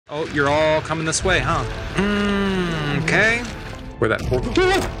Oh, you're all coming this way, huh? Okay. Where that pork?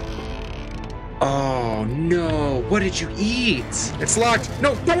 Oh no, what did you eat? It's locked.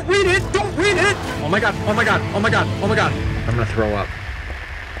 No, don't read it! Don't read it! Oh my god, oh my god, oh my god, oh my god. I'm gonna throw up.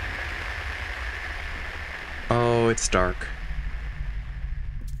 Oh, it's dark.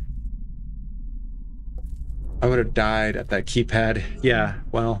 I would have died at that keypad. Yeah,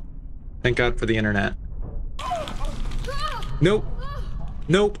 well, thank God for the internet. Nope.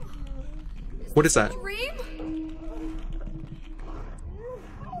 Nope. What is that? Dream?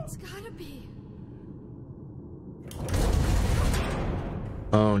 It's gotta be.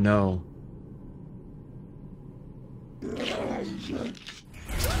 Oh no.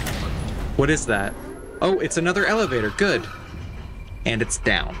 What is that? Oh, it's another elevator. Good. And it's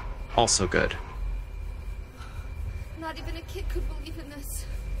down. Also good. Not even a kid could believe in this.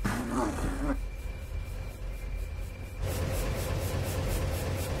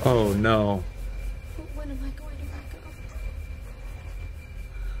 Oh no. But when am I going to wake up?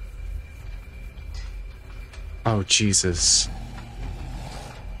 Oh Jesus.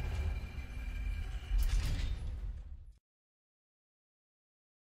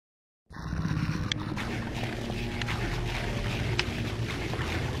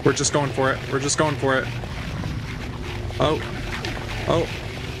 We're just going for it. We're just going for it. Oh. Oh.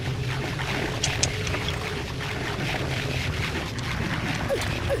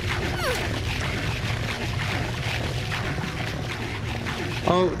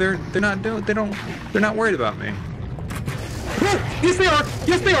 Oh, they're not worried about me. Yes they are!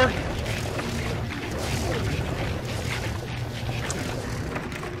 Yes they are!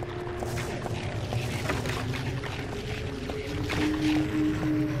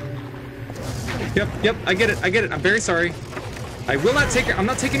 Yep, I get it. I'm very sorry. I will not take it. I'm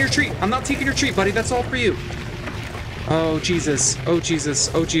not taking your treat. I'm not taking your treat, buddy. That's all for you. Oh, Jesus. Oh, Jesus.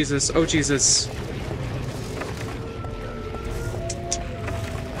 Oh, Jesus. Oh, Jesus.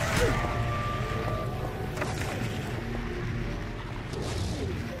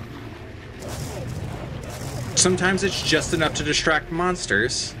 Sometimes it's just enough to distract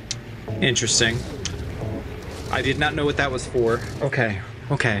monsters. Interesting. I did not know what that was for. Okay.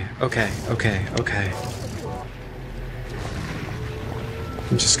 I'm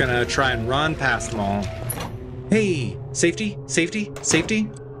just gonna try and run past them all. Hey! Safety! Safety! Safety!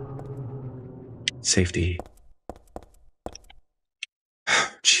 Safety.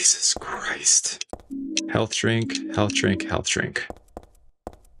 Jesus Christ. Health drink, health drink, health drink.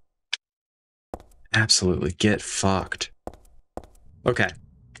 Absolutely get fucked. Okay.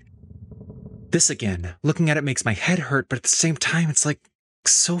 This again. Looking at it makes my head hurt, but at the same time, it's like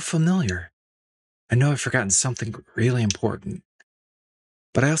so familiar. I know I've forgotten something really important,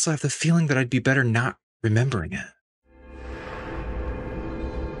 but I also have the feeling that I'd be better not remembering it.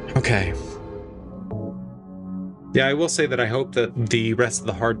 Okay. Yeah, I will say that I hope that the rest of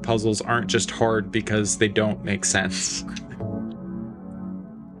the hard puzzles aren't just hard because they don't make sense.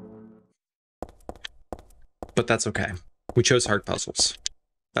 But that's okay. We chose hard puzzles.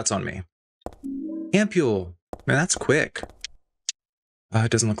 That's on me. Ampule! Man, that's quick. It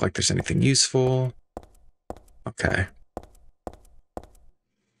doesn't look like there's anything useful. Okay.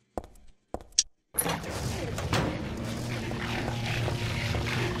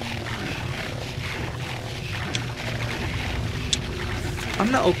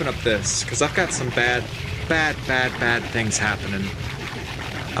 I'm gonna open up this, because I've got some bad things happening.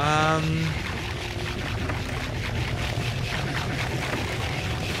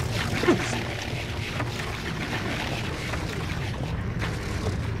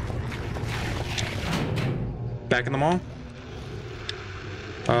 Back in the mall?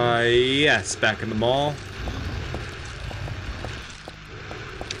 Yes, back in the mall.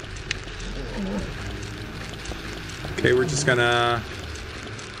 Okay, we're just gonna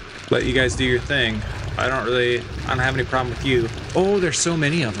let you guys do your thing. I don't have any problem with you. Oh, there's so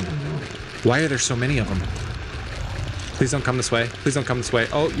many of them. Why are there so many of them? Please don't come this way. Please don't come this way.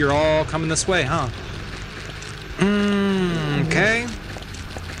 Oh, you're all coming this way, huh? Okay.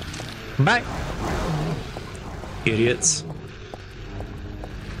 Bye. Idiots.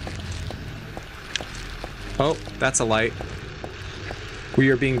 Oh, that's a light. We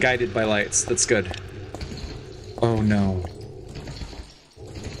are being guided by lights. That's good. Oh no.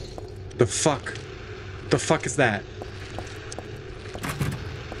 The fuck? The fuck is that?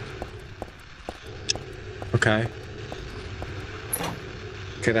 Okay.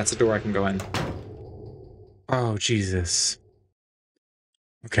 Okay, that's a door I can go in. Oh, Jesus.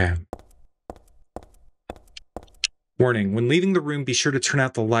 Okay. Warning, when leaving the room, be sure to turn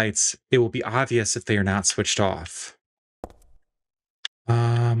out the lights. It will be obvious if they are not switched off.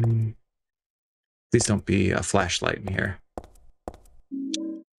 Please don't be a flashlight in here.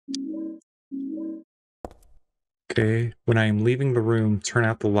 Okay, when I am leaving the room, turn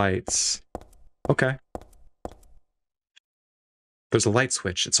out the lights. Okay. There's a light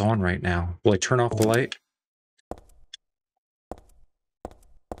switch. It's on right now. Will I turn off the light?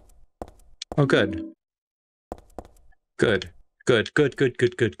 Oh, good. Good. Good, good, good,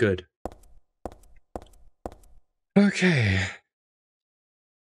 good, good, good. Okay.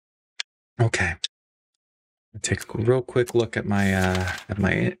 Okay. Take a real quick look at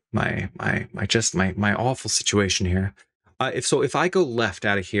my my awful situation here. If I go left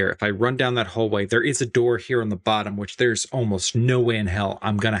out of here, if I run down that hallway, there is a door here on the bottom, which there's almost no way in hell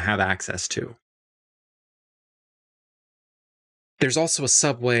I'm gonna have access to. There's also a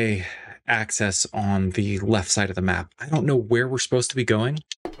subway access on the left side of the map. I don't know where we're supposed to be going.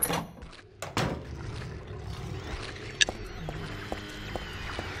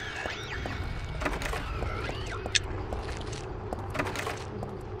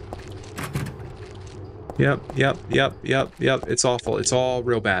 Yep. It's awful. It's all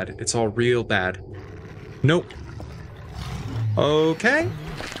real bad. It's all real bad. Nope. Okay.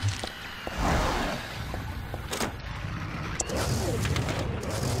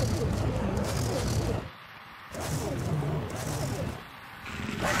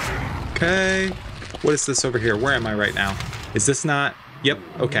 Okay. What is this over here? Where am I right now? Is this not? Yep.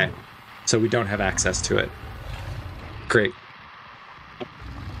 Okay. So we don't have access to it. Great.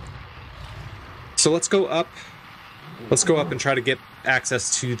 So let's go up. Let's go up and try to get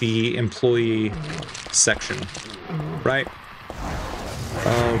access to the employee section. Right?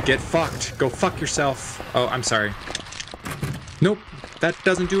 Oh, get fucked. Go fuck yourself. Oh, I'm sorry. Nope. That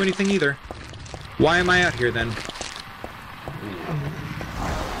doesn't do anything either. Why am I out here then?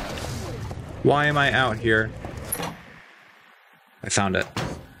 Why am I out here? I found it.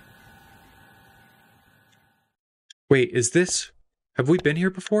 Wait, is this... Have we been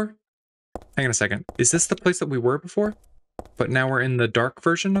here before? Hang on a second. Is this the place that we were before? But now we're in the dark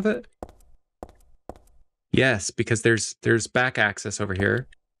version of it? Yes, because there's back access over here.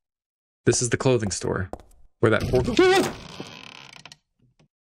 This is the clothing store. Where that portal...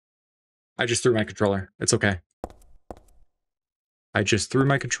 I just threw my controller. It's okay. I just threw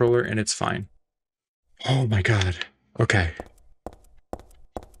my controller and it's fine. Oh my god. Okay.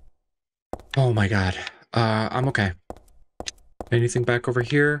 Oh my god. I'm okay. Anything back over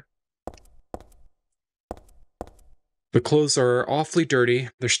here? The clothes are awfully dirty.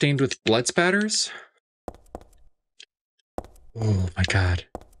 They're stained with blood spatters. Oh my god.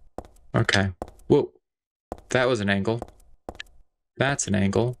 Okay. Whoa. That was an angle. That's an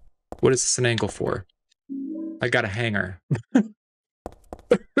angle. What is this an angle for? I got a hanger.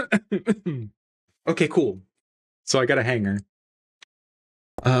 Okay, cool. So I got a hanger.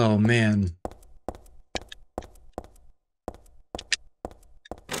 Oh, man.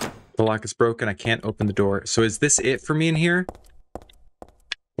 The lock is broken. I can't open the door. So is this it for me in here?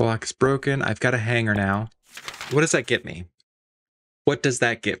 The lock is broken. I've got a hanger now. What does that get me? What does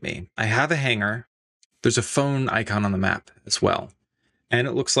that get me? I have a hanger. There's a phone icon on the map as well. And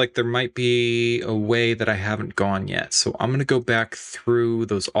it looks like there might be a way that I haven't gone yet. So I'm going to go back through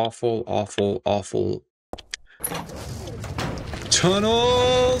those awful, awful, awful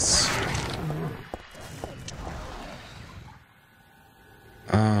tunnels.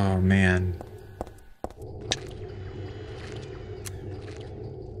 Oh, man.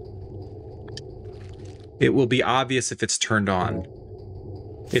 It will be obvious if it's turned on.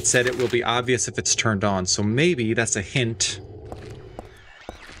 It said it will be obvious if it's turned on. So maybe that's a hint.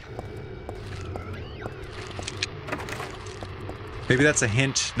 Maybe that's a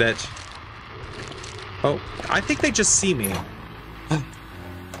hint that... Oh, I think they just see me.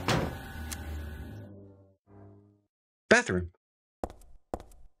 Bathroom.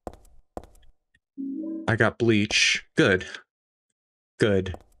 I got bleach. Good.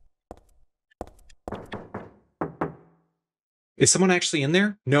 Good. Is someone actually in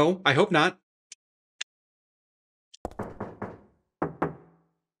there? No, I hope not.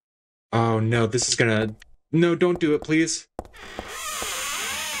 Oh no, this is gonna... No, don't do it, please.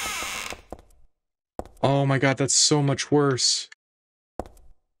 Oh my god, that's so much worse.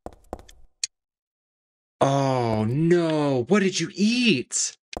 Oh no, what did you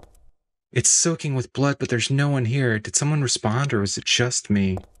eat? It's soaking with blood, but there's no one here. Did someone respond, or was it just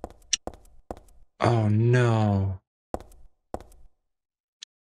me? Oh no.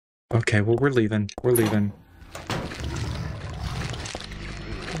 Okay, well, we're leaving. We're leaving.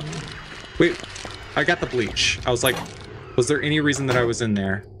 Wait, I got the bleach. I was like, was there any reason that I was in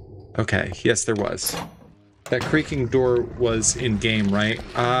there? Okay, yes, there was. That creaking door was in game, right?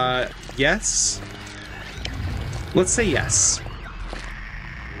 Yes? Let's say yes.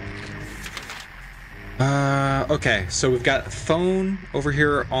 Okay, so we've got a phone over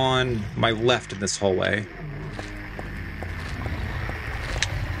here on my left in this hallway.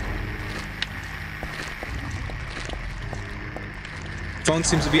 Phone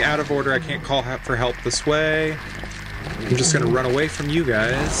seems to be out of order. I can't call for help this way. I'm just gonna run away from you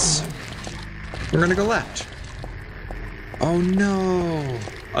guys. We're gonna go left. Oh no!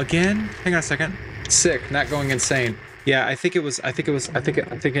 Again? Hang on a second. Sick, not going insane. Yeah, I'm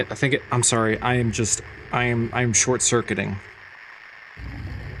sorry. I'm short-circuiting.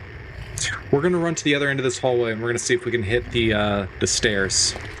 We're gonna run to the other end of this hallway and we're gonna see if we can hit the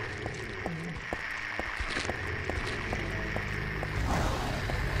stairs.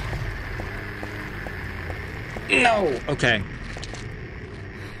 No! Okay.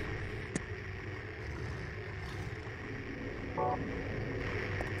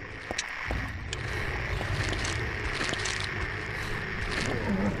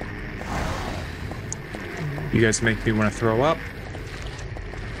 You guys make me want to throw up.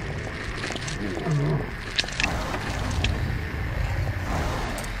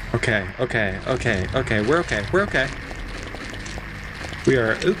 Okay. We're okay. We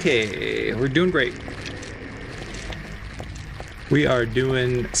are okay. We're doing great. We are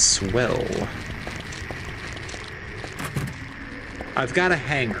doing swell. I've got a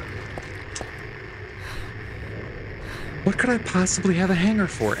hanger. What could I possibly have a hanger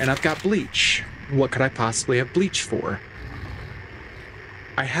for? And I've got bleach. What could I possibly have bleach for?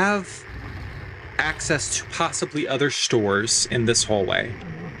 I have access to possibly other stores in this hallway.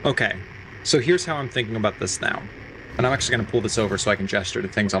 Okay, so here's how I'm thinking about this now. And I'm actually going to pull this over so I can gesture to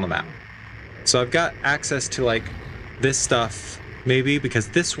things on the map. So I've got access to, like, this stuff, maybe, because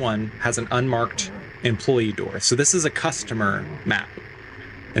this one has an unmarked employee door. So this is a customer map.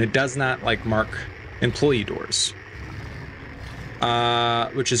 And it does not, like, mark employee doors.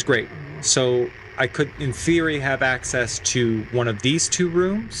 Which is great. So I could, in theory, have access to one of these two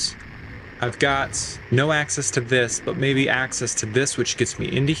rooms. I've got no access to this, but maybe access to this, which gets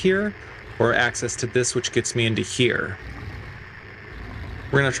me into here, or access to this, which gets me into here.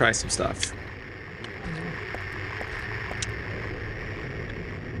 We're gonna try some stuff.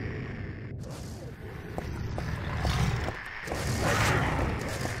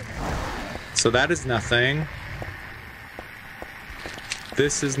 So that is nothing.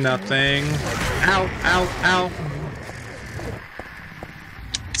 This is nothing. Ow, ow, ow.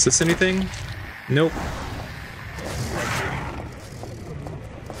 Is this anything? Nope.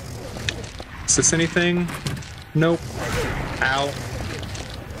 Is this anything? Nope. Ow.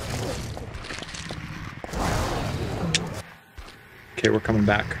 Okay, we're coming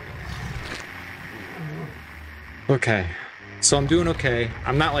back. Okay. So I'm doing okay.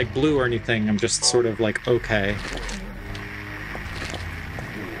 I'm not like blue or anything. I'm just sort of like okay.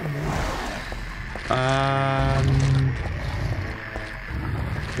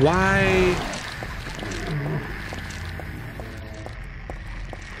 Why?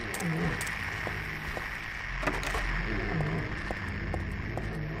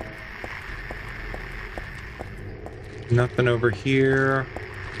 Nothing over here.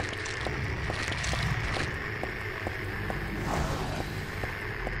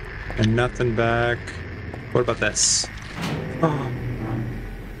 And nothing back. What about this? Oh.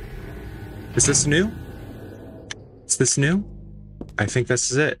 Is this new? Is this new? I think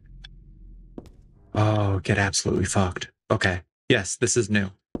this is it. Oh, get absolutely fucked. Okay. Yes, this is new.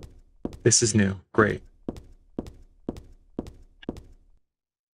 This is new. Great.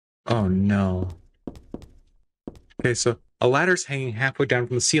 Oh no. Okay, so a ladder's hanging halfway down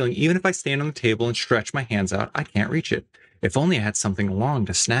from the ceiling. Even if I stand on the table and stretch my hands out, I can't reach it. If only I had something long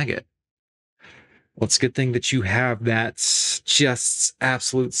to snag it. Well, it's a good thing that you have that just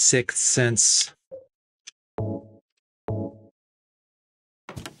absolute sixth sense.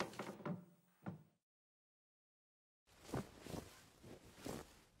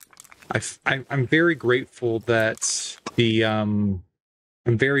 I'm very grateful that the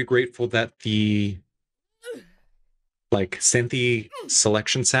like synthy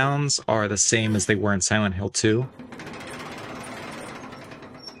selection sounds are the same as they were in Silent Hill 2.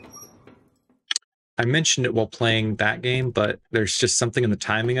 I mentioned it while playing that game, but there's just something in the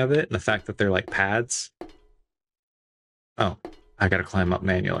timing of it and the fact that they're like pads. Oh, I gotta climb up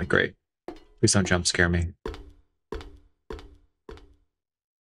manually. Great. Please don't jump scare me.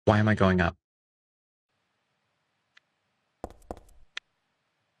 Why am I going up?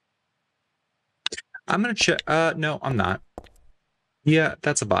 I'm gonna check. No, I'm not. Yeah,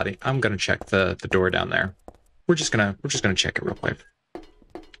 that's a body. I'm gonna check the door down there. we're just gonna check it real quick.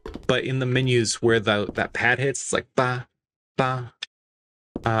 But in the menus where that pad hits, it's like ba ba.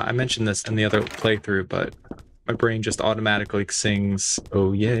 I mentioned this in the other playthrough, but my brain just automatically sings,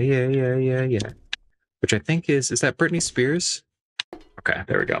 "Oh yeah, yeah, yeah, yeah, yeah," which I think is that Britney Spears? Okay,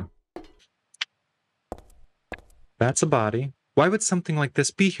 there we go. That's a body. Why would something like this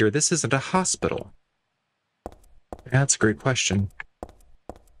be here? This isn't a hospital. Yeah, that's a great question.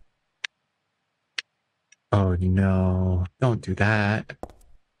 Oh no, don't do that.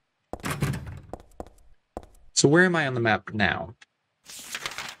 So where am I on the map now?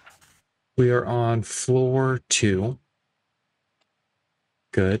 We are on floor 2.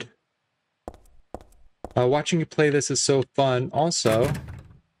 Good. Watching you play this is so fun. Also,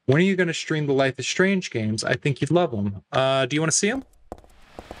 when are you going to stream the Life is Strange games? I think you'd love them. Do you want to see them?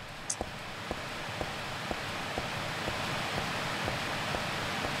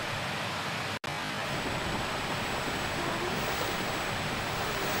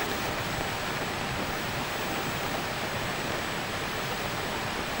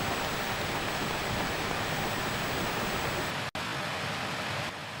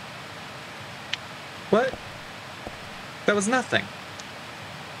 What? That was nothing.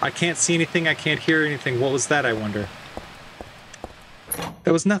 I can't see anything, I can't hear anything. What was that, I wonder?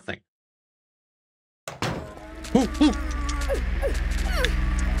 That was nothing. Ooh, ooh.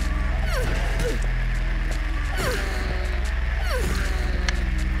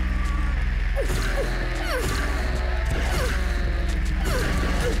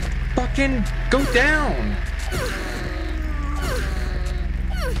 Fucking go down!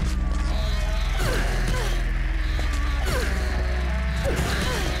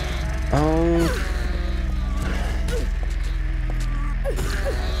 Oh.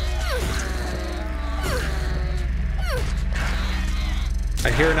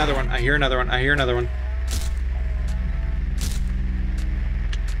 I hear another one. I hear another one. I hear another one.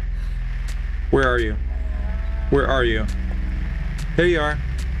 Where are you? Where are you? There you are.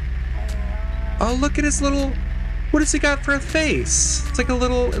 Oh, look at his little... What does he got for a face? It's like a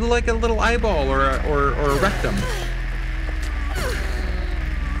little eyeball or a rectum.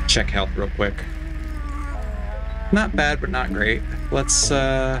 Check health real quick. Not bad, but not great. Let's,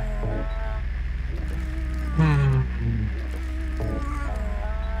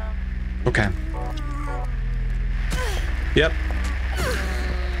 Okay. Yep.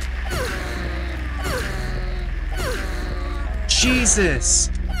 Jesus!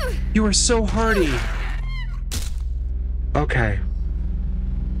 You are so hardy! Okay.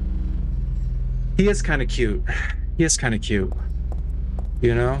 He is kind of cute. He is kind of cute.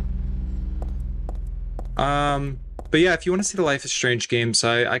 You know? But yeah, if you want to see the Life is Strange games,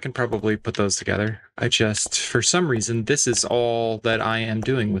 I can probably put those together. I just, for some reason, this is all that I am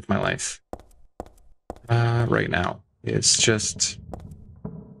doing with my life. Right now. It's just...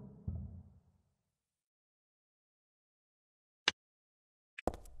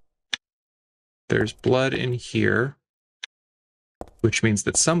 There's blood in here, which means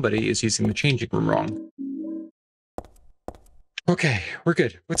that somebody is using the changing room wrong. Okay, we're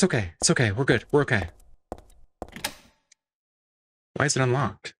good. It's okay. It's okay. We're good. We're okay. Why is it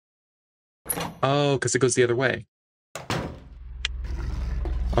unlocked? Oh, because it goes the other way.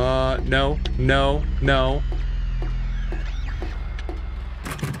 No, no, no.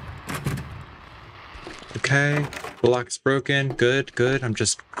 Okay, the lock is broken. Good, good. I'm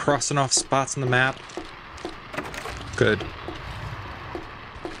just crossing off spots on the map. Good.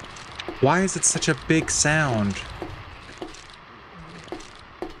 Why is it such a big sound?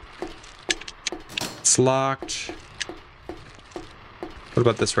 It's locked. What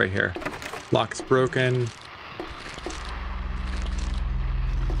about this right here? Lock is broken.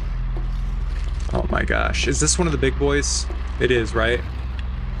 Oh my gosh. Is this one of the big boys? It is, right?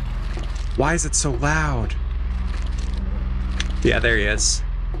 Why is it so loud? Yeah, there he is.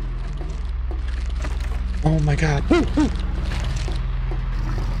 Oh my god. Woo, woo.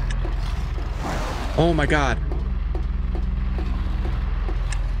 Oh my god.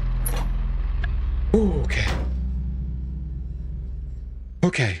 Ooh, okay.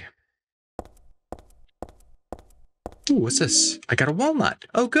 Okay. Ooh, what's this? I got a walnut.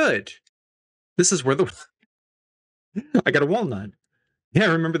 Oh, good. This is where the... I got a walnut.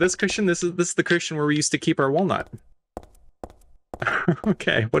 Yeah, remember this cushion? This is the cushion where we used to keep our walnut.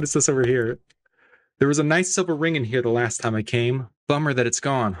 Okay, what is this over here? There was a nice silver ring in here the last time I came. Bummer that it's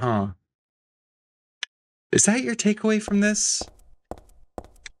gone, huh? Is that your takeaway from this?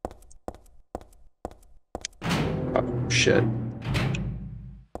 Oh, shit.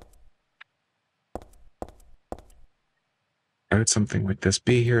 How would something like this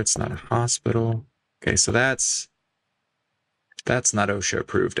be here? It's not a hospital. Okay, so that's not OSHA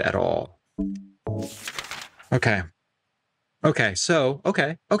approved at all. Okay. Okay, so,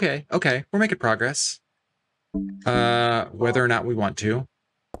 okay, we're making progress. Whether or not we want to.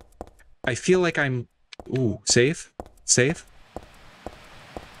 I feel like I'm... Ooh, safe? Safe?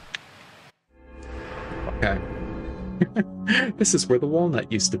 Okay. This is where the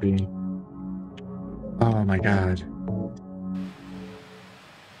walnut used to be. Oh my god.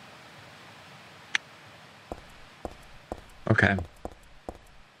 Okay.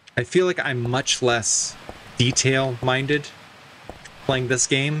 I feel like I'm much less detail-minded playing this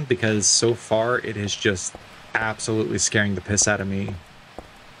game because so far it is just absolutely scaring the piss out of me.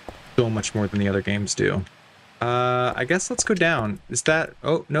 So much more than the other games do. I guess let's go down. Is that...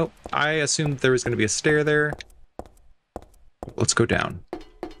 Oh, nope. I assumed there was going to be a stair there. Let's go down.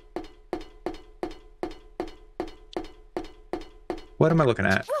 What am I looking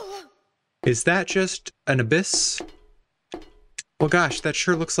at? Is that just an abyss? Well, gosh, that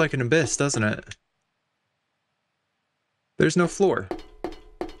sure looks like an abyss, doesn't it? There's no floor.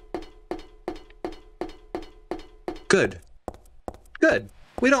 Good. Good.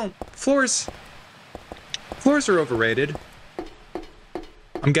 We don't... Floors are overrated.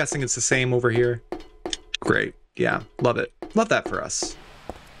 I'm guessing it's the same over here. Great. Yeah, love it. Love that for us.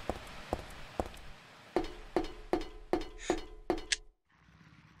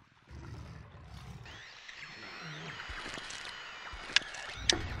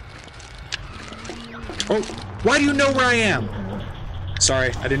 Oh, why do you know where I am?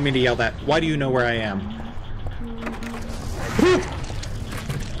 Sorry, I didn't mean to yell that. Why do you know where I am?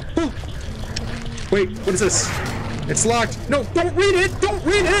 Wait, what is this? It's locked. No, don't read it! Don't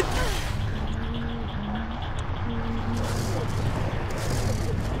read it!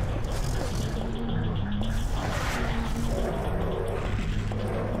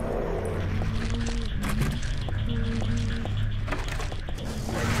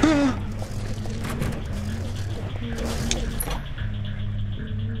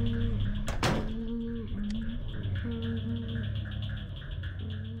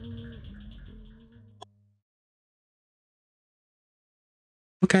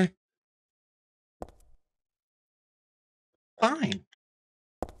 Okay. Fine.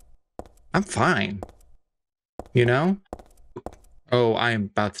 I'm fine. You know? Oh, I am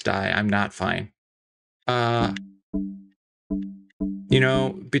about to die. I'm not fine. You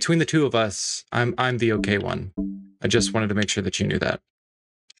know, between the two of us, I'm the okay one. I just wanted to make sure that you knew that.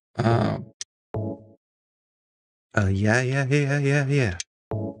 Yeah.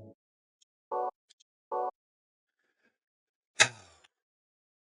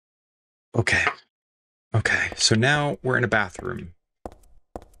 Okay. Okay, so now we're in a bathroom.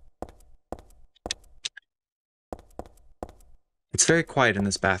 It's very quiet in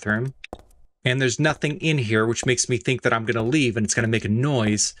this bathroom. And there's nothing in here, which makes me think that I'm going to leave and it's going to make a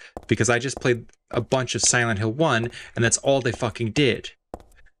noise because I just played a bunch of Silent Hill 1 and that's all they fucking did.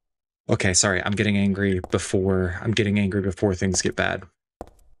 Okay, sorry, I'm getting angry before things get bad.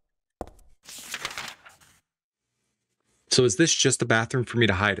 So is this just a bathroom for me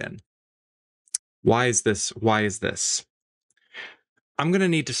to hide in? Why is this? I'm going to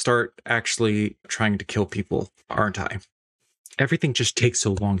need to start actually trying to kill people, aren't I? Everything just takes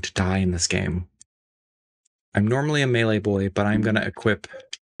so long to die in this game. I'm normally a melee boy, but I'm going to equip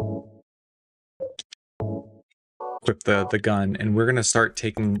the gun, and we're going to start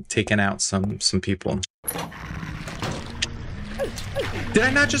taking out some people. Did I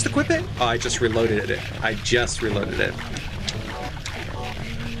not just equip it? Oh, I just reloaded it. I just reloaded it.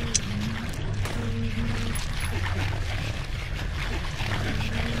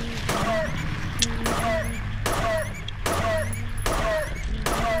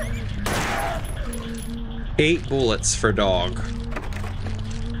 Eight bullets for dog.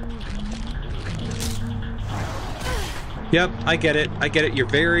 Yep, I get it. I get it. You're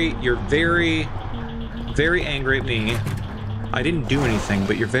very angry at me. I didn't do anything,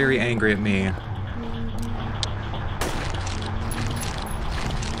 but you're very angry at me.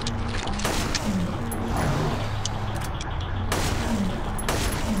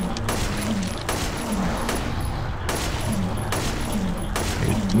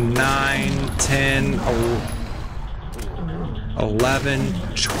 Nine, 10, 11,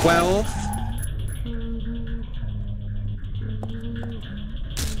 12.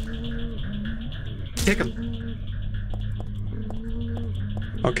 Kick him.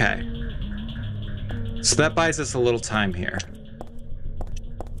 Okay. So that buys us a little time here.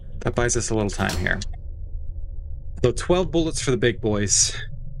 So 12 bullets for the big boys.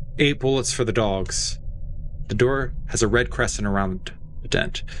 8 bullets for the dogs. The door has a red crescent around the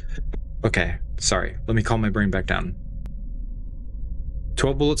dent. Okay, Sorry, let me calm my brain back down.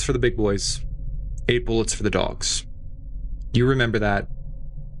 12 bullets for the big boys, 8 bullets for the dogs. You remember that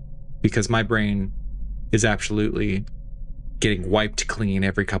because my brain is absolutely getting wiped clean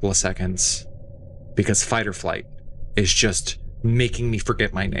every couple of seconds because fight or flight is just making me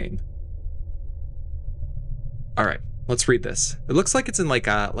forget my name. All right, let's read this. It looks like it's in like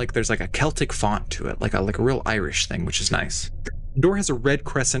there's like a Celtic font to it, like a real Irish thing, which is nice. The door has a red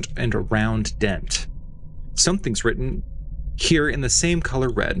crescent and a round dent. Something's written here in the same color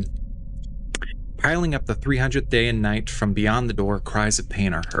red. Piling up the 300th day and night from beyond the door, cries of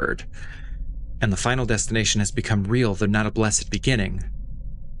pain are heard. And the final destination has become real, though not a blessed beginning.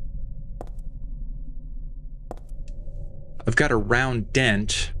 I've got a round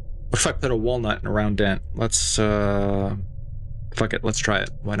dent. What if I put a walnut in a round dent? Let's, fuck it, let's try it.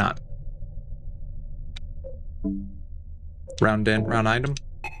 Why not? Round dent, round item?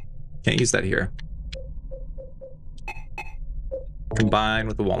 Can't use that here. Combine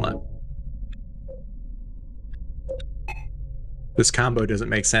with the walnut. This combo doesn't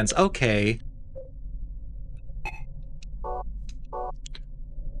make sense. Okay.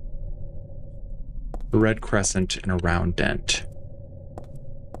 A red crescent and a round dent.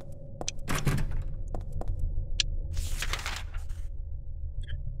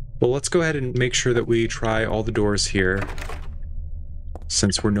 Well, let's go ahead and make sure that we try all the doors here,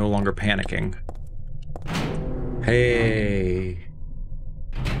 since we're no longer panicking. Hey.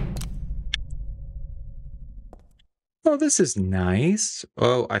 Oh, this is nice.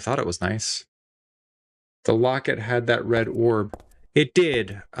 Oh, I thought it was nice. The locket had that red orb. It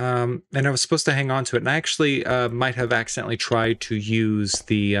did, and I was supposed to hang on to it, and I actually might have accidentally tried to use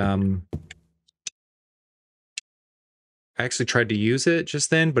the... I actually tried to use it just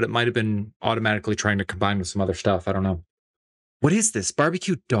then, but it might have been automatically trying to combine with some other stuff. I don't know. What is this?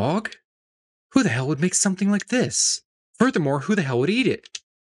 Barbecue dog? Who the hell would make something like this? Furthermore, who the hell would eat it?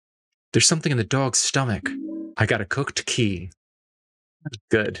 There's something in the dog's stomach. I got a cooked key.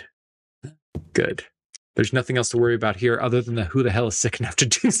 Good. Good. There's nothing else to worry about here other than the who the hell is sick enough to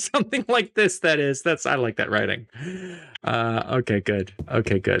do something like this. I like that writing. Okay, good.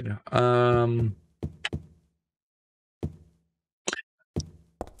 Okay, good.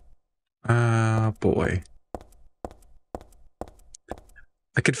 Boy.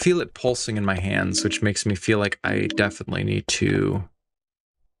 I could feel it pulsing in my hands, which makes me feel like I definitely need to...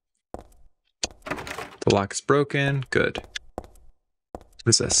 The lock is broken. Good. What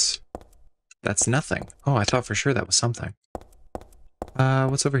is this? That's nothing. Oh, I thought for sure that was something.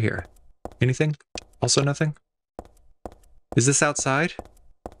 What's over here? Anything? Also nothing? Is this outside?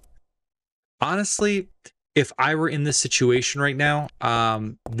 Honestly, if I were in this situation right now,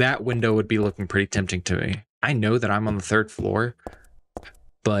 that window would be looking pretty tempting to me. I know that I'm on the 3rd floor,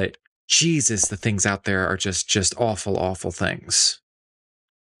 but Jesus, the things out there are just awful, awful things.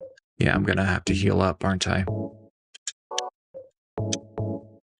 Yeah, I'm gonna have to heal up, aren't I?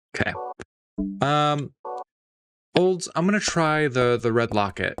 Okay. Olds, I'm gonna try the red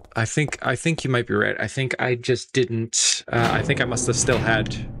locket. I think you might be right. I think I just didn't. I think I must have still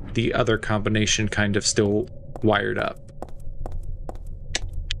had the other combination kind of still wired up.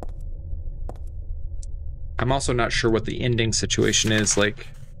 I'm also not sure what the ending situation is like,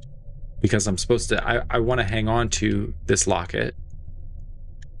 because I'm supposed to. I want to hang on to this locket.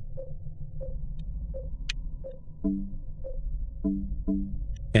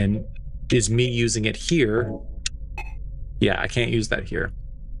 And is me using it here? Yeah, I can't use that here.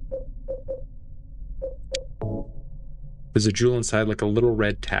 There's a jewel inside, like a little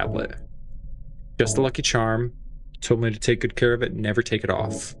red tablet. Just a lucky charm. Told me to take good care of it and never take it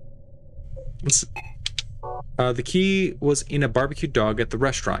off. The key was in a barbecued dog at the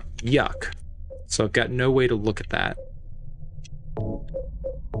restaurant. Yuck. So I've got no way to look at that.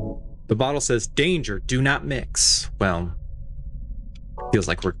 The bottle says, danger, do not mix. Well, feels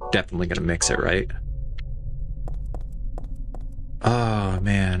like we're definitely gonna mix it, right? Oh,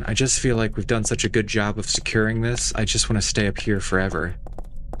 man. I just feel like we've done such a good job of securing this. I just want to stay up here forever.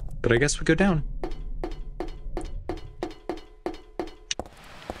 But I guess we go down.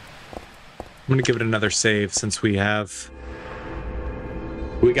 I'm gonna give it another save since we got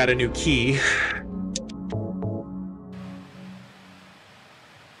a new key.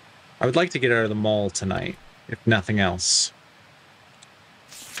 I would like to get out of the mall tonight, if nothing else.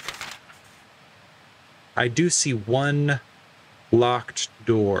 I do see one locked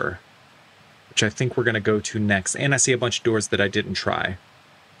door, which I think we're going to go to next. And I see a bunch of doors that I didn't try.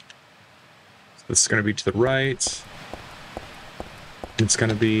 So this is going to be to the right. It's going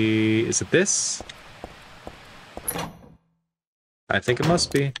to be... Is it this? I think it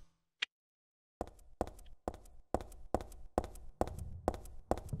must be.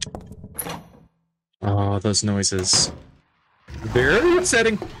 those noises. Very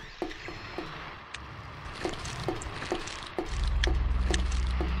upsetting.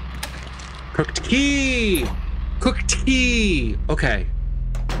 Cooked key! Cooked key! Okay.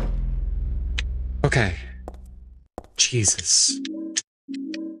 Okay. Jesus.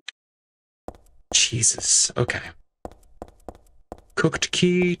 Jesus. Okay. Cooked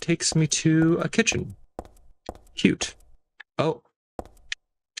key takes me to a kitchen. Cute. Oh.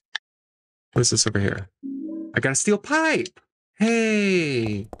 What is this over here? I got a steel pipe!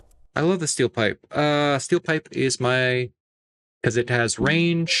 Hey! I love the steel pipe. Steel pipe is my... because it has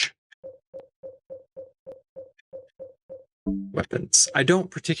range. Weapons. I don't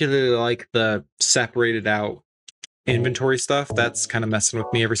particularly like the separated out inventory stuff. That's kind of messing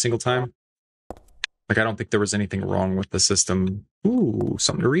with me every single time. Like, I don't think there was anything wrong with the system. Ooh,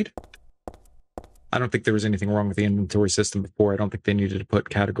 something to read? I don't think there was anything wrong with the inventory system before. I don't think they needed to put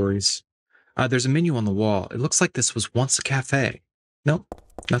categories. There's a menu on the wall. It looks like this was once a cafe. Nope,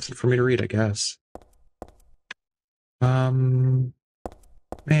 nothing for me to read, I guess. Man,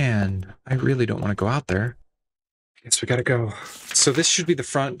 I really don't want to go out there. Guess we gotta go. So this should be the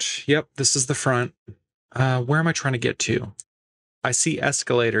front. Yep, this is the front. Where am I trying to get to? I see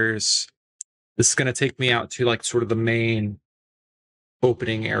escalators. This is gonna take me out to like sort of the main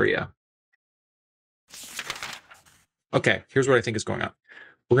opening area. Okay, here's what I think is going on.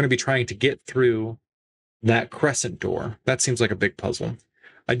 We're gonna be trying to get through that crescent door. That seems like a big puzzle.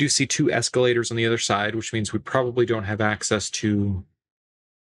 I do see 2 escalators on the other side, which means we probably don't have access to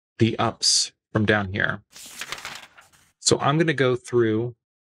the ups from down here. So I'm going to go through,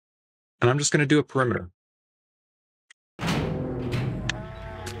 and I'm just going to do a perimeter.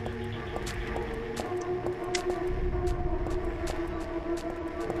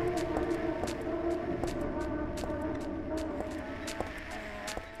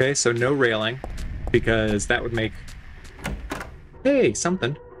 Okay, so no railing, because that would make... Hey,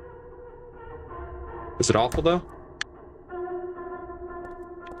 something. Is it awful, though?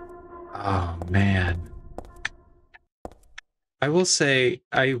 Oh, man. I will say,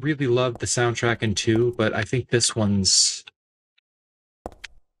 I really love the soundtrack in 2, but I think this one's...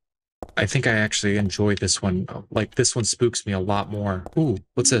 I think I actually enjoy this one. Like, this one spooks me a lot more. Ooh,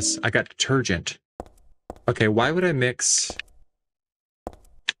 what's this? I got detergent. Okay, why would I mix...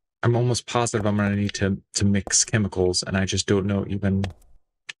 I'm almost positive I'm going to need to mix chemicals, and I just don't know even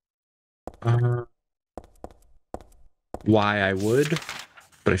why I would,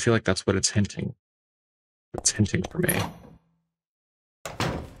 but I feel like that's what it's hinting. It's hinting for me.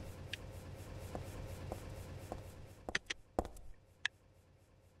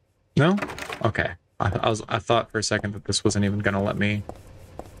 No? Okay. I thought for a second that this wasn't even going to let me...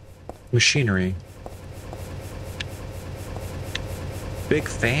 Machinery. Big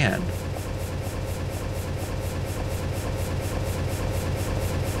fan.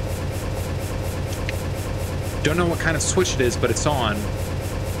 Don't know what kind of switch it is, but it's on.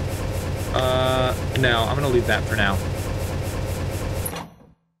 No, I'm gonna leave that for now.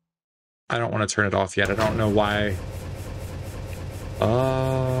 I don't want to turn it off yet. I don't know why.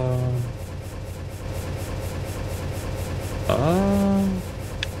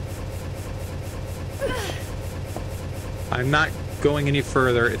 I'm not going any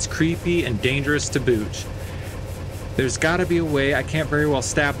further. It's creepy and dangerous to boot. There's gotta be a way. I can't very well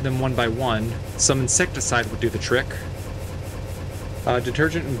stab them one by one. Some insecticide would do the trick.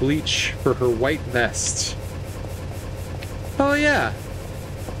 Detergent and bleach for her white vest. Oh yeah.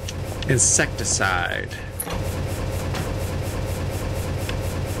 Insecticide.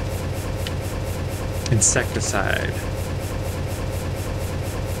 Insecticide.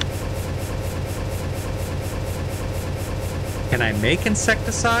 Can I make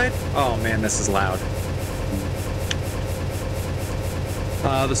insecticide? Oh man, this is loud.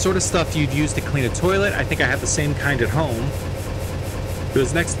 The sort of stuff you'd use to clean a toilet. I think I have the same kind at home. It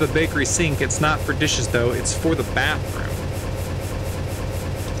was next to the bakery sink. It's not for dishes though, it's for the bathroom.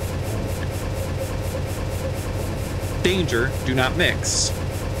 Danger, do not mix.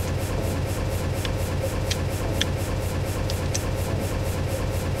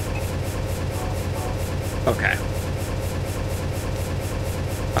 Okay.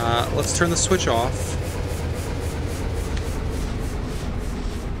 Let's turn the switch off.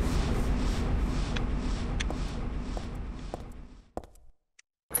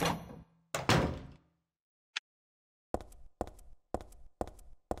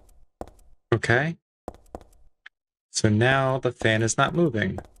 Okay. So now the fan is not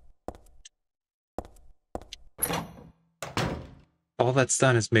moving. All that's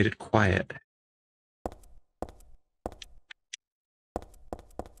done is made it quiet.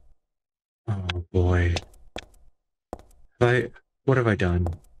 Oh boy. What have I done?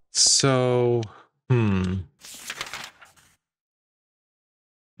 So,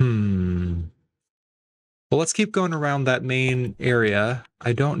 Well, let's keep going around that main area.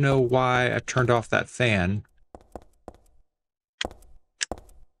 I don't know why I turned off that fan.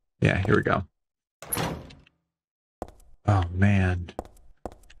 Yeah, here we go. Oh, man.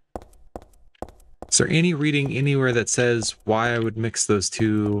 Is there any reading anywhere that says why I would mix those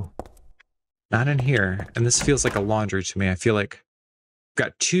two? Not in here. And this feels like a laundry to me. I feel like I've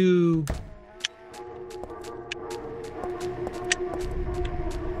got two...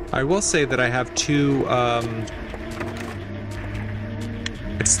 I will say that I have two,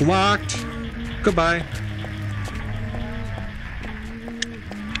 It's locked. Goodbye.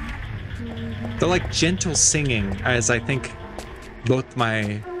 They're like gentle singing, as I think both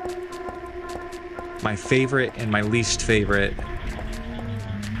my favorite and my least favorite.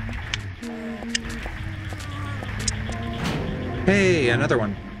 Hey, another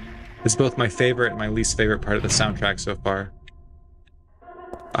one. It's both my favorite and my least favorite part of the soundtrack so far.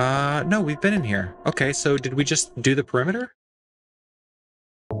 No, we've been in here. Okay, so did we just do the perimeter?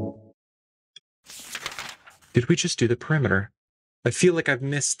 Did we just do the perimeter? I feel like I've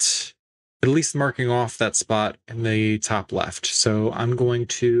missed at least marking off that spot in the top left. So I'm going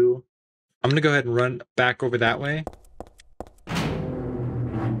to go ahead and run back over that way.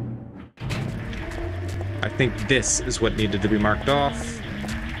 I think this is what needed to be marked off.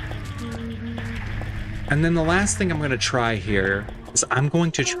 And then the last thing I'm going to try here is I'm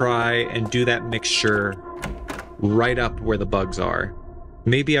going to try and do that mixture right up where the bugs are.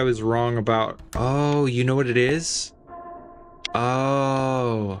 Maybe I was wrong about... Oh, you know what it is?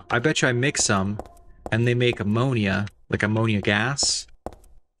 Oh, I bet you I mix them and they make ammonia, like ammonia gas.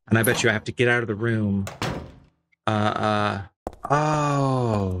 And I bet you I have to get out of the room. Oh.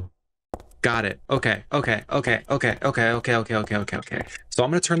 Got it. Okay. So I'm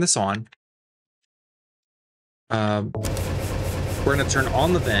going to turn this on. We're going to turn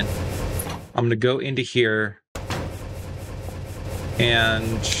on the vent. I'm going to go into here.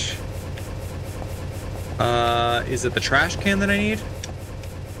 And is it the trash can that I need?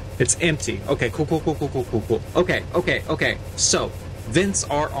 It's empty. Okay, cool. Okay. So, vents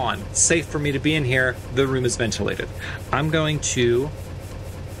are on. Safe for me to be in here. The room is ventilated. I'm going to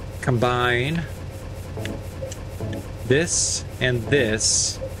combine this, and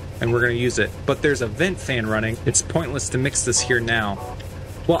we're going to use it. But there's a vent fan running. It's pointless to mix this here now.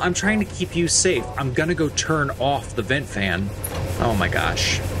 Well, I'm trying to keep you safe. I'm going to go turn off the vent fan. Oh my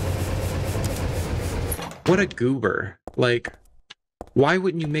gosh. What a goober. Like, why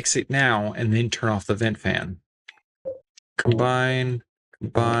wouldn't you mix it now and then turn off the vent fan? Combine,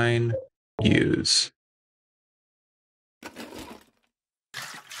 use.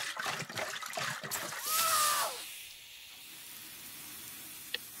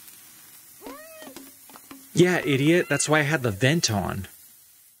 Yeah, idiot. That's why I had the vent on.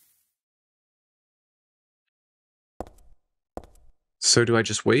 So do I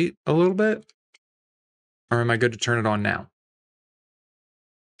just wait a little bit? Or am I good to turn it on now?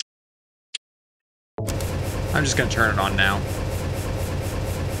 I'm just going to turn it on now.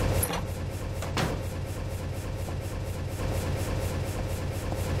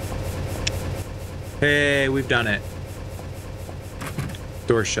 Hey, we've done it.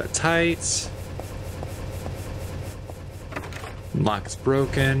 Door shut tight. Lock is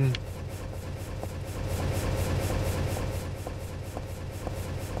broken.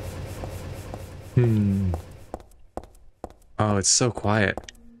 Oh, it's so quiet.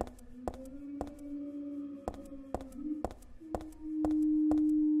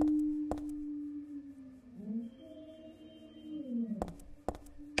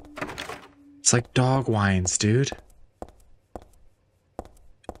 It's like dog whines, dude.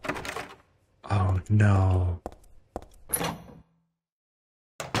 Oh, no.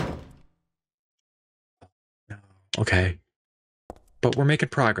 No. Okay. But we're making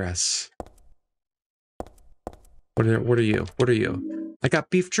progress. What are you? What are you? I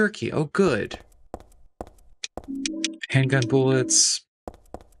got beef jerky. Oh, good. Handgun bullets.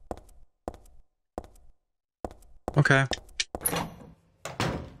 Okay.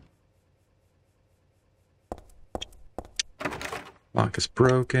 Lock is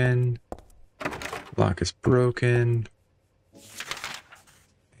broken. Lock is broken.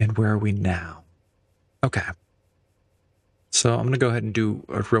 And where are we now? Okay. So I'm going to go ahead and do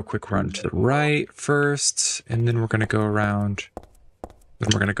a real quick run to the right first, and then we're going to go around, then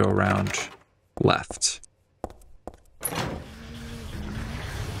we're going to go around left.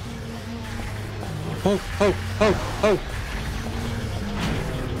 Oh, oh, oh, oh!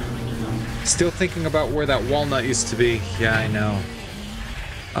 Still thinking about where that walnut used to be. Yeah, I know.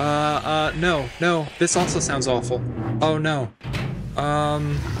 No. This also sounds awful. Oh, no.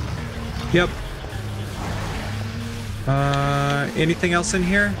 Yep. Anything else in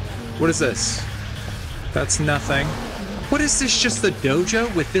here? What is this? That's nothing. What is this, just the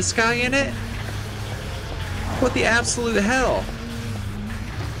dojo with this guy in it? What the absolute hell?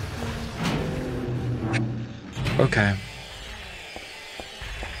 Okay.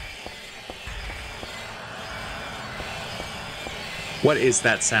 What is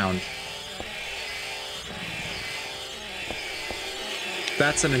that sound?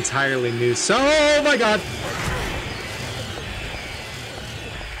 That's an entirely new oh my god!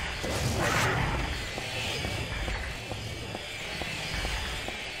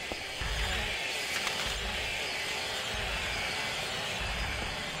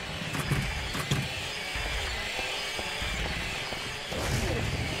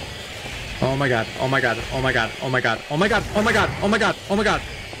 Oh my god, oh my god, oh my god, oh my god, oh my god, oh my god, oh my god, oh my god.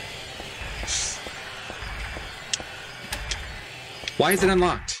 Why is it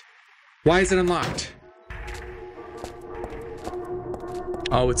unlocked? Why is it unlocked?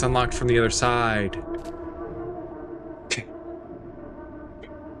 Oh, it's unlocked from the other side. Okay.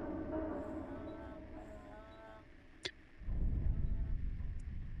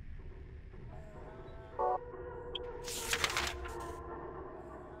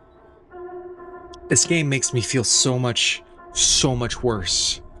 This game makes me feel so much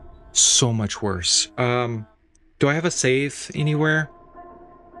worse. So much worse. Do I have a save anywhere?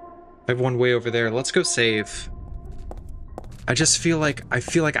 I have one way over there. Let's go save. I just feel like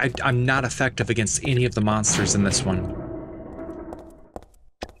I'm not effective against any of the monsters in this one.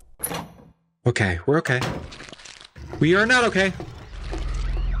 Okay, we're okay. We are not okay.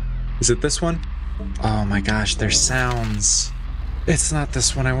 Is it this one? Oh my gosh, there's sounds. It's not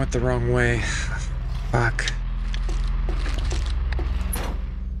this one. I went the wrong way. Fuck.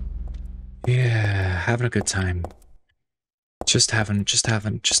 Yeah, having a good time. Just having a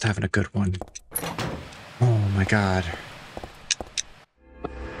good one. Oh my god.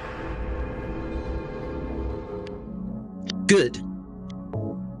 Good.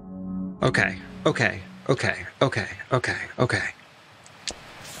 Okay.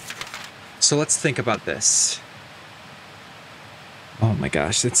 So let's think about this. Oh my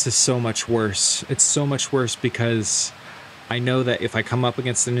gosh, this is so much worse. It's so much worse because I know that if I come up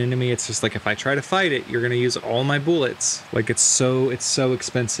against an enemy, it's just like if I try to fight it, you're gonna use all my bullets. Like it's so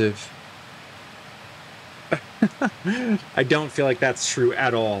expensive. I don't feel like that's true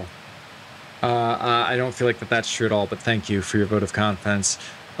at all. I don't feel like that's true at all, but thank you for your vote of confidence.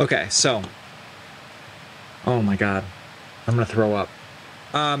 Okay, so. Oh my god. I'm gonna throw up.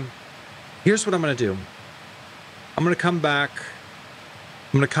 Here's what I'm gonna do. I'm gonna come back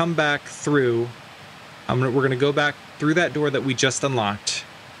through. We're gonna go back through that door that we just unlocked.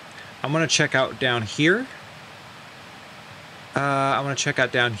 I'm gonna check out down here. I'm gonna check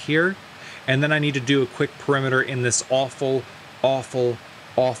out down here. And then I need to do a quick perimeter in this awful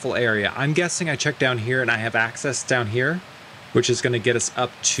area. I'm guessing I check down here and I have access down here, which is gonna get us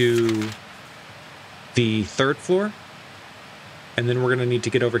up to the 3rd floor. And then we're gonna need to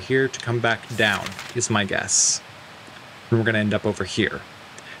get over here to come back down, is my guess. And we're gonna end up over here.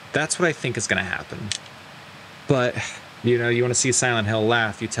 That's what I think is gonna happen. But, you know, you wanna see Silent Hill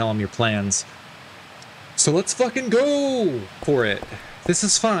laugh, you tell him your plans. So let's fucking go for it. This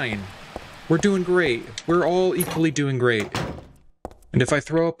is fine. We're doing great. We're all equally doing great. And if I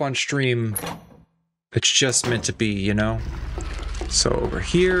throw up on stream, it's just meant to be, you know? So over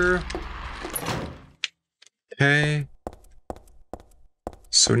here. Okay.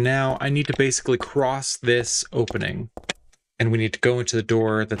 So now I need to basically cross this opening. And we need to go into the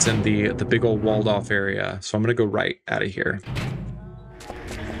door that's in the big old walled off area. So I'm gonna go right out of here.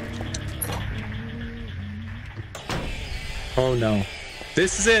 Oh no.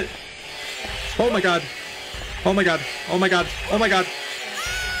 This is it! Oh my god! Oh my god! Oh my god! Oh my god!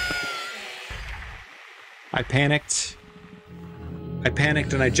 I panicked.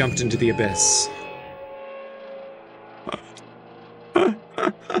 And I jumped into the abyss.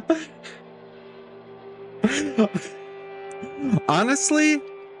 Honestly,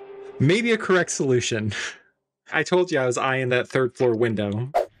 maybe a correct solution. I told you I was eyeing that 3rd floor window.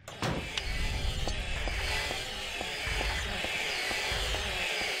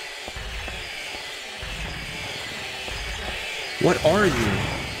 What are you?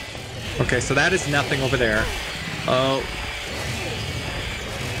 Okay, so that is nothing over there. Oh.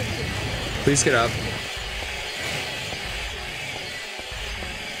 Please get up.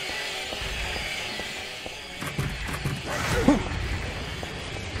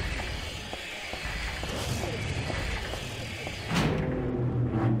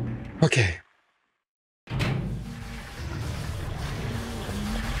 Okay.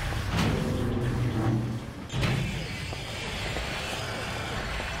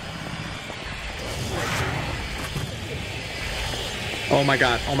 Oh my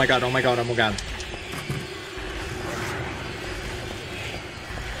god, oh my god, oh my god, oh my god.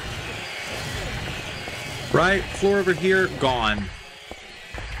 Right, floor over here, gone.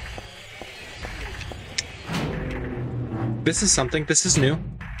 This is something, this is new.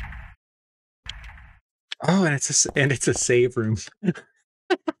 Oh, and it's a save room.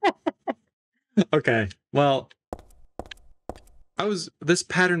 Okay, well, this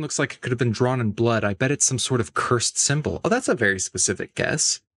pattern looks like it could have been drawn in blood. I bet it's some sort of cursed symbol. Oh, that's a very specific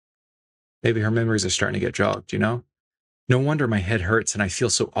guess. Maybe her memories are starting to get jogged, you know? No wonder my head hurts and I feel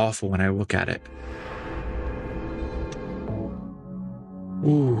so awful when I look at it.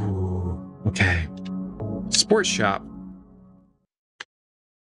 Ooh, okay. Sports shop.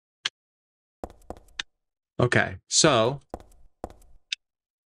 Okay, so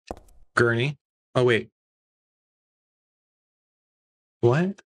gurney. Oh, wait.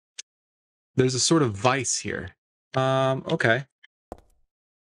 What? There's a sort of vice here. Okay.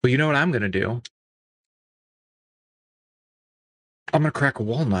 Well, you know what I'm gonna do? I'm gonna crack a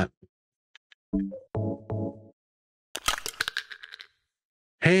walnut.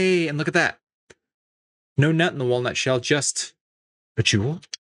 Hey, and look at that. No nut in the walnut shell, just a jewel.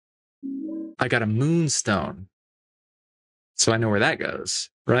 I got a moonstone. So I know where that goes,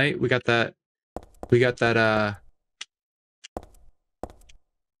 right? We got that,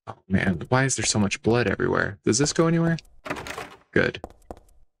 oh man, why is there so much blood everywhere? Does this go anywhere? Good.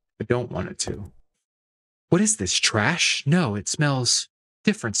 I don't want it to. What is this, trash? No, it smells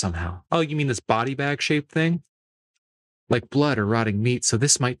different somehow. Oh, you mean this body bag shaped thing? Like blood or rotting meat, so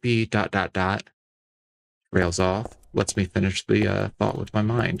this might be ... Rails off. Lets me finish the thought with my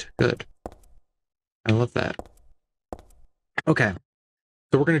mind. Good. I love that. Okay,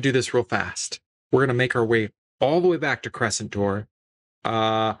 so we're going to do this real fast. We're going to make our way all the way back to Crescent Door,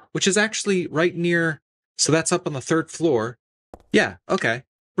 which is actually right near, so that's up on the 3rd floor. Yeah, okay.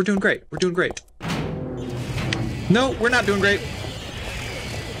 We're doing great. We're doing great. No, we're not doing great.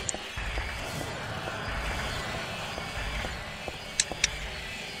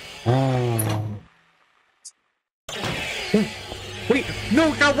 Oh. Wait,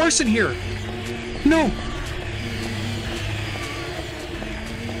 no, it got worse in here. No.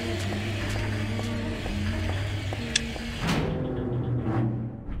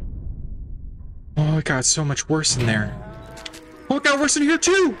 Oh, it got so much worse in there. Oh, it got worse in here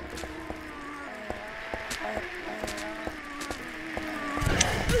too.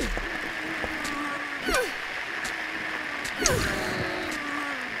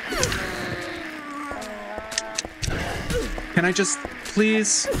 Can I just,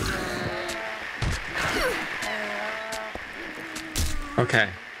 please? Okay.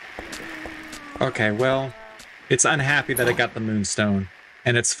 Okay, well, it's unhappy that I got the moonstone,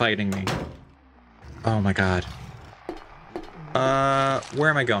 and it's fighting me. Oh my god. Where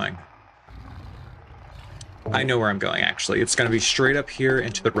am I going? I know where I'm going, actually. It's gonna be straight up here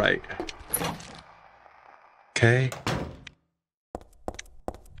and to the right. Okay.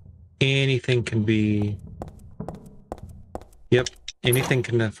 Anything can be... Yep, anything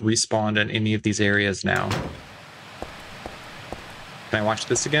can have respawned in any of these areas now. Can I watch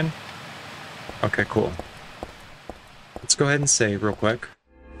this again? Okay, cool. Let's go ahead and save real quick.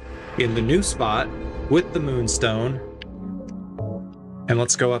 In the new spot, with the moonstone. And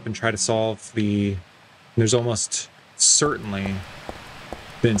let's go up and try to solve the... There's almost certainly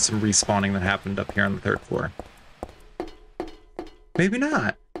been some respawning that happened up here on the 3rd floor. Maybe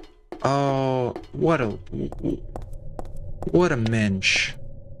not. Oh, what a mensch.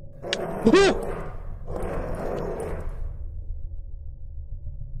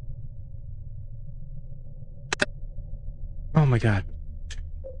 Oh my god.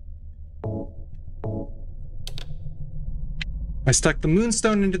 I stuck the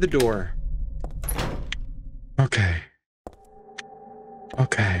moonstone into the door. Okay.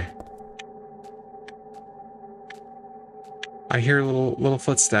 Okay. I hear little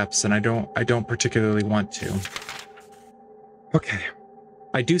footsteps and I don't particularly want to. Okay.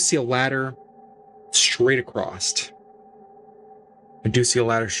 I do see a ladder straight across. I do see a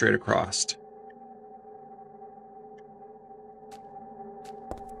ladder straight across.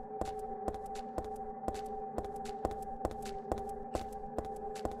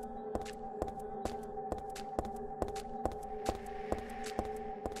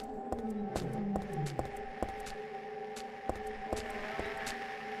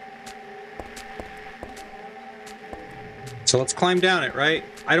 So let's climb down it, right?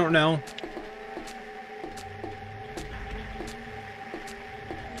 I don't know.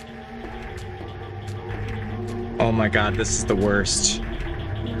 Oh my god, this is the worst.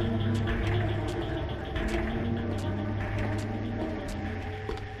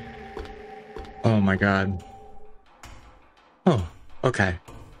 Oh my god. Oh, okay.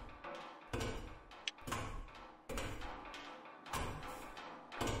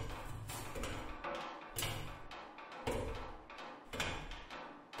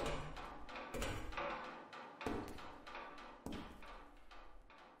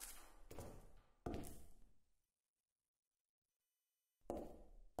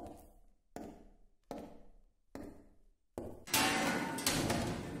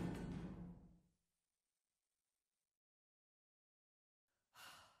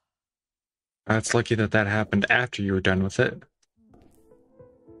 It's lucky that that happened after you were done with it.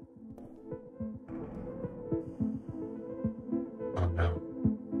 Oh no.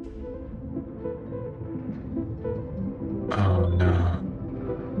 Oh no.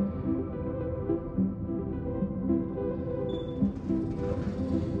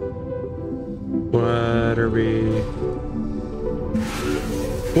 What are we...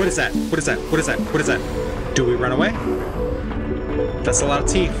 What is that? What is that? What is that? What is that? Do we run away? That's a lot of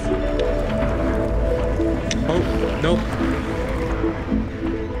teeth. Oh, nope.